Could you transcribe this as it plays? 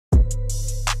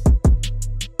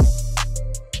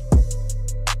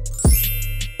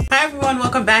Hi everyone,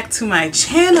 welcome back to my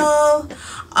channel.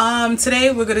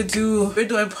 Today we're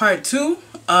doing part 2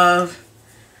 of,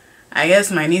 I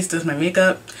guess, my niece does my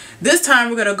makeup. This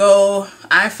time we're gonna go,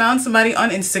 I found somebody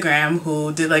on Instagram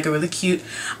who did like a really cute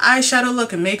eyeshadow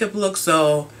look and makeup look,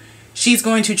 so she's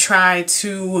going to try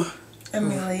to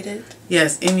emulate it.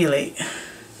 Yes, emulate.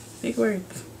 Big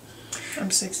words. I'm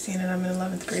 16 and I'm in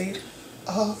 11th grade.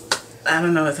 Oh, I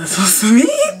don't know what that's supposed to mean.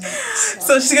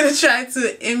 So she's gonna try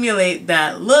to emulate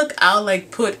that look. I'll like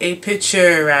put a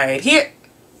picture right here,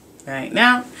 right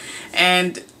now,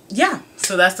 and yeah,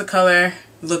 so that's the color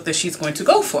look that she's going to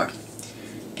go for.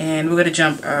 And we're gonna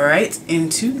jump right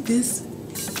into this.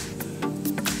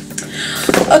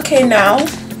 Okay, now,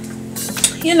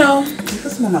 you know, You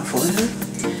put some on my forehead?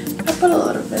 I put a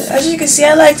little bit. As you can see,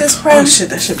 I like this primer. Oh shit,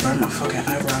 that shit burned my fucking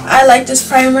eyebrow. I like this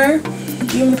primer.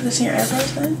 Do you want me to put this in your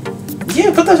eyebrows then?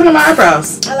 Yeah, put that one on my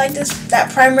eyebrows. I like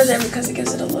that primer there because it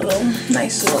gives it a little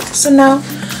nice look. So now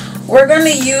we're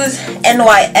gonna use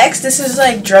NYX. This is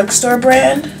like drugstore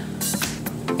brand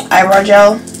eyebrow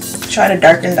gel. Try to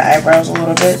darken the eyebrows a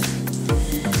little bit,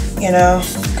 you know,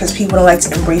 because people don't like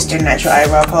to embrace their natural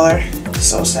eyebrow color.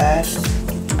 So sad.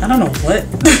 I don't know what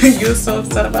you're so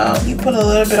upset about. You put a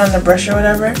little bit on the brush or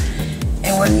whatever,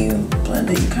 and when you blend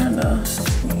it, you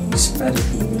spread it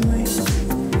evenly.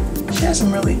 She has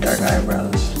some really dark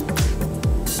eyebrows.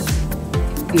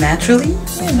 Naturally?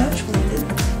 Yeah, naturally, dude.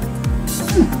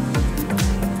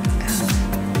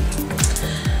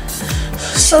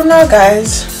 So now,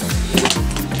 guys,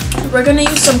 we're gonna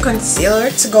use some concealer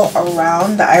to go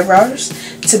around the eyebrows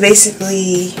to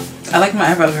basically. I like my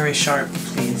eyebrows very sharp,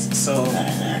 please. So.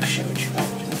 Actually, what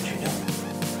you're doing.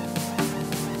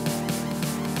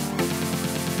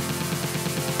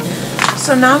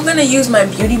 So now I'm gonna use my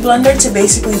beauty blender to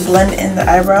basically blend in the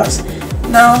eyebrows.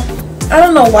 Now, I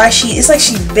don't know why it's like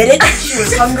she bit it. She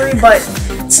was hungry, but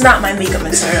it's not my makeup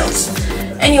materials.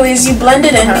 Anyways, you blend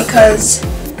it in because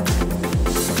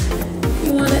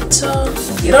you want it to.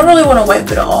 You don't really want to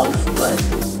wipe it off, but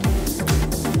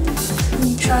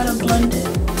you try to blend it.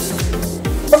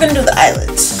 We're gonna do the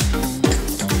eyelids.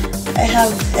 I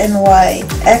have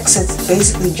NYX. It's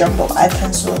basically jumbo eye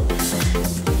pencil.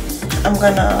 I'm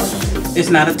gonna. It's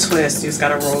not a twist, you just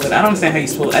gotta roll it. I don't understand how you're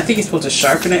supposed. I think you're supposed to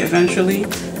sharpen it eventually.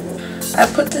 I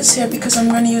put this here because I'm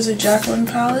gonna use a Jaclyn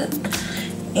palette,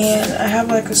 and I have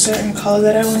like a certain color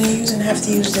that I want to use, and I have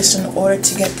to use this in order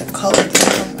to get the color to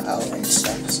come out and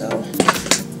stuff. So.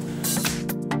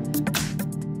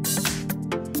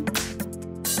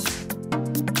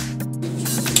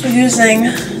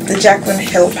 Using the Jaclyn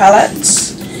Hill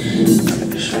palettes. I'm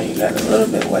going to show you guys a little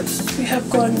bit what we have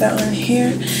going down in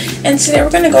here. And today we're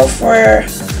going to go for... I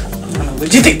don't know, what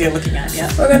do you think they're looking at? Yeah.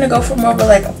 We're going to go for more of a,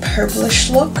 like a purplish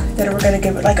look. Then we're going to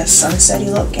give it like a sunsetty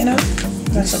look, you know?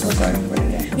 That's what we're going for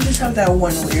today. We just have that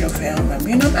one weirdo family member.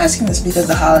 You know, I'm asking this because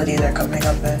the holidays are coming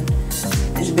up and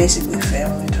it's basically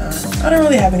family time. I don't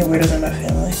really have any weirdos in my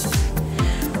family.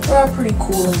 We're all pretty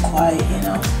cool and quiet, you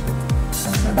know?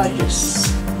 We're about to just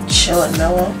chill and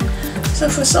mellow.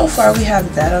 So far we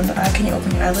have that on the eye. Can you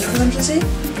open your eyelid for them to see?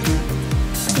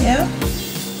 Yeah.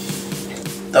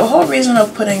 The whole reason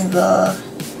of putting the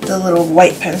little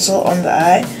white pencil on the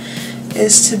eye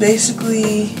is to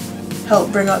basically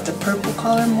help bring out the purple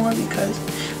color more because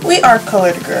we are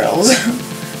colored girls.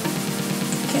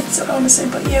 Can't say what I want to say,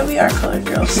 but yeah, we are colored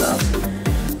girls. So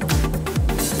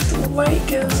the white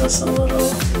gives us a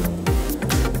little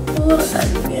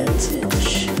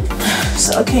advantage.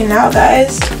 So okay, now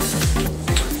guys,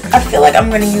 I feel like I'm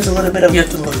gonna use a little bit of. You have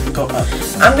to go up.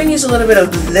 I'm gonna use a little bit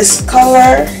of this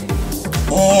color,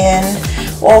 and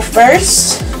well,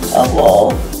 first of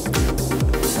all,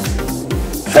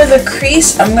 for the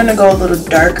crease, I'm gonna go a little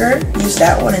darker. Use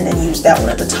that one, and then use that one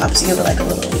at the top to give it like a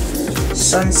little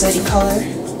sunsetty color.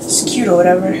 It's cute or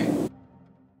whatever.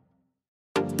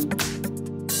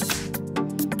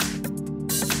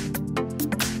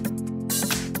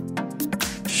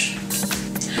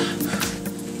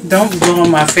 Don't blow on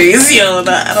my face, yo.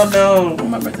 I don't know.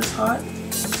 Remember this hot?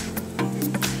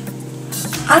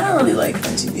 I don't really like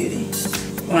Fenty Beauty.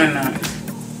 Why not?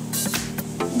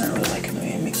 I'm not really liking the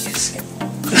way it makes your skin.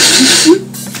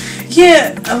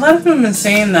 Yeah, a lot of people have been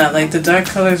saying that. Like, the dark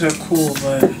colors are cool,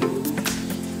 but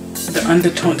the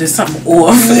undertone, there's something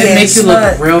off. Yeah, it makes you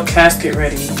look real casket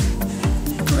ready.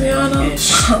 Rihanna,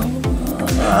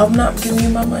 I'm not giving you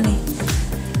my money.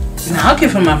 Nah, I'll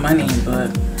give her my money,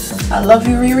 but I love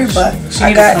you, Riri, but she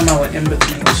needs to come out with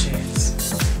in-between shades.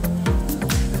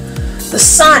 The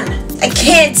sun, I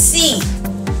can't see.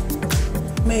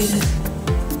 Made it.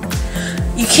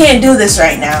 You can't do this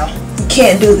right now. You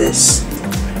can't do this.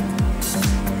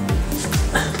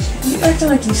 You acting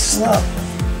like you slow.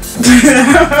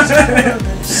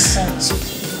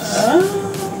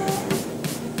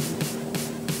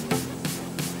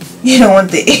 You don't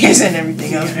want the ears and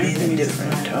everything else being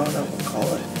different. I don't know what to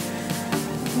call it.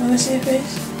 Wanna see your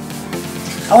face?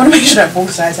 I want to make sure that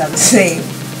both sides have the same.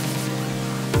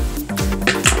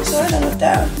 So I done with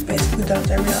that. Basically done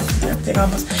with everything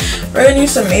almost. We're gonna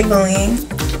use some Maybelline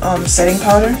setting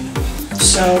powder.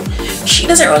 So she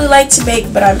doesn't really like to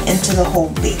bake, but I'm into the whole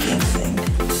baking thing.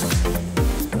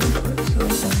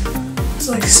 It's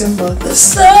like Simba. The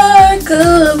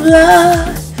circle of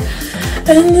life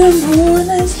and the moon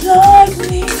is like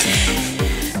me.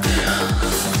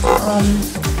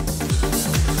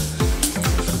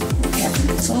 Okay, I think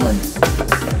it's on.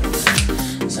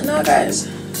 So now guys,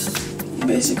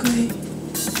 basically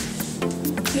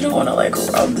you don't want to like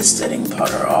rub the setting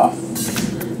powder off,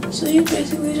 so you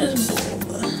basically just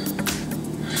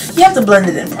you have to blend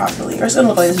it in properly or it's gonna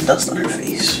look like there's dust on her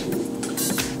face.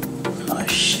 Oh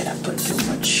shit, I put too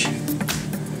much.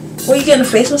 Were you getting a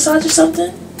face massage or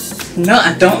something? No,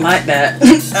 I don't like that.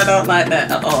 I don't like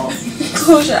that at all.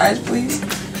 Close your eyes please.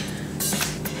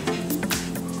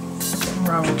 What's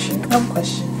wrong with you? No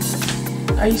question.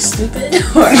 Are you stupid?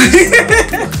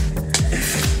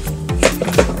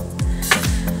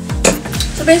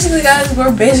 So basically guys,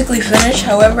 we're basically finished.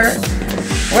 However,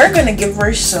 we're gonna give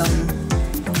her some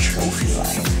trophy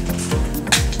wife.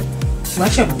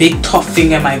 Watch your big tough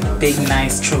finger, my big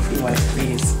nice trophy wife,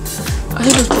 please. I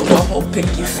just put my whole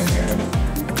pinky finger in.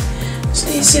 So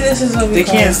you see this is what we They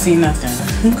call can't see nothing.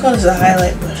 We call this a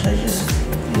highlight brush. I just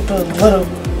put a little.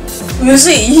 You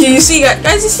see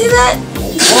guys, you see that?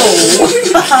 Whoa.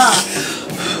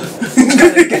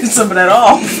 Gotta get some of that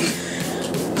off.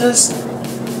 Just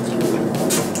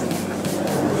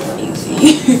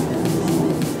easy.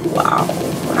 Wow.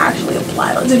 I actually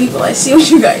applied onto people. I see what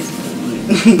you guys do.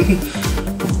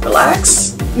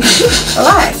 Relax.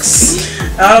 Relax.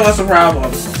 Oh, what's the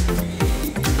problem?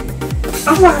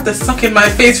 I'm gonna have to suck in my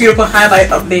face for you to put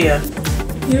highlight up there.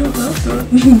 You don't have to.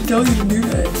 Tell you to do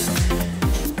that.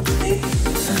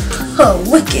 Oh,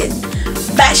 wicked.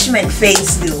 Bashment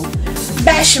face, dude.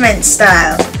 Bashment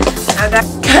style. I got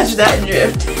catch that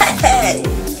drift. Hey.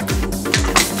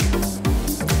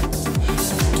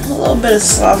 A little bit of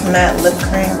soft matte lip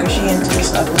cream because she into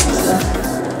this ugly stuff.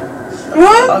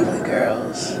 What? Ugly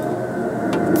girls.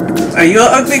 Are you an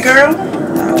ugly girl?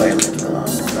 I wear lip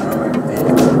gloss. I don't wear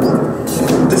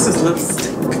makeup. This is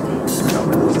lipstick. I don't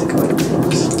wear lipstick. I wear lip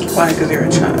gloss. Why? Because you're a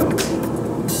child.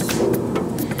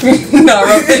 No,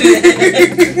 rub it in.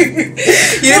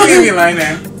 You didn't give me mine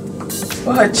now.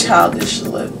 For her childish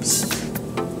lips.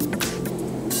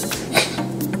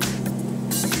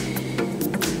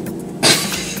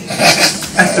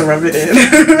 I have to rub it in.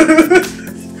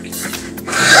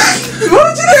 What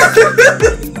did you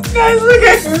do? Guys, look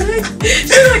at her.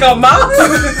 She's like a mouse.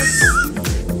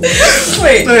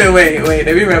 Wait. Wait.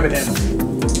 Let me rub it in.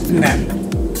 No.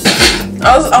 I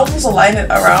was supposed to line it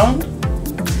around.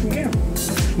 Yeah.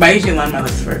 But I usually line my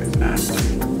lips first. Nah.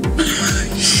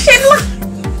 It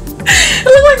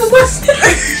looked like a Western.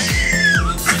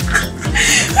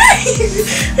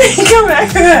 Come back.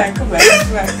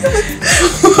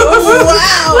 Oh,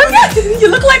 wow. Look at you. You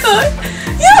look like a little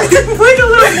Mario,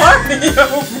 brother.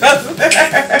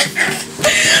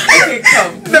 Okay,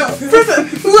 come. No, brother.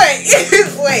 Wait.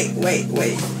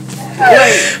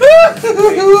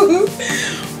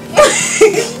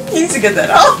 You need to get that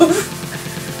off.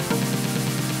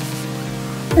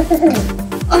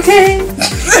 Okay.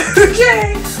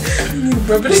 You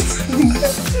rub it in.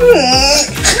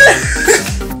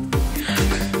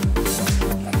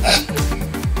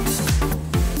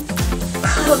 I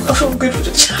don't know if I'm good for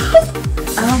the job.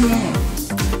 I don't know.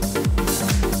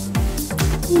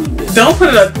 Don't put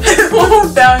it up.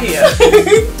 Down here.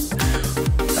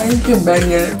 I can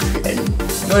bang it and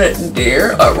put it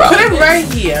there around. Put it right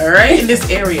here, right in this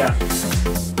area.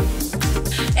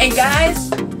 And guys,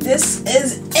 this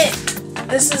is it.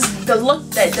 This is the look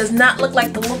that does not look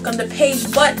like the look on the page,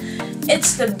 but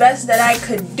it's the best that I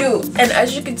could do. And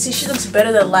as you can see, she looks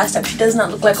better than last time. She does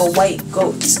not look like a white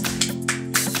goat.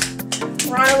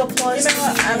 Round of applause. You know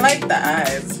what? I like the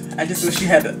eyes. I just wish you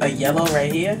had a yellow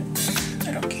right here.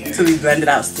 I don't care. So we blend it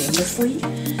out seamlessly.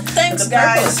 Thanks, The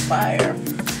purple guys. is fire.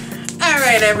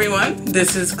 Alright, everyone.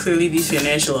 This is clearly the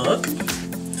finished look.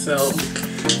 So,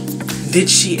 did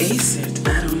she ace it?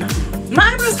 I don't know.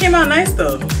 My eyebrows came out nice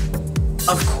though.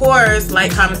 Of course,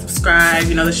 like, comment, subscribe,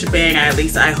 you know the shebang. At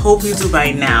least I hope you do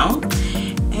by now.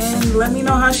 And let me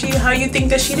know how you think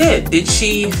that she did. Did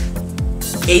she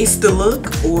ace the look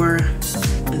or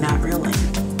not really?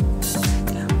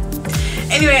 Yeah.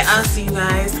 Anyway, I'll see you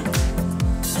guys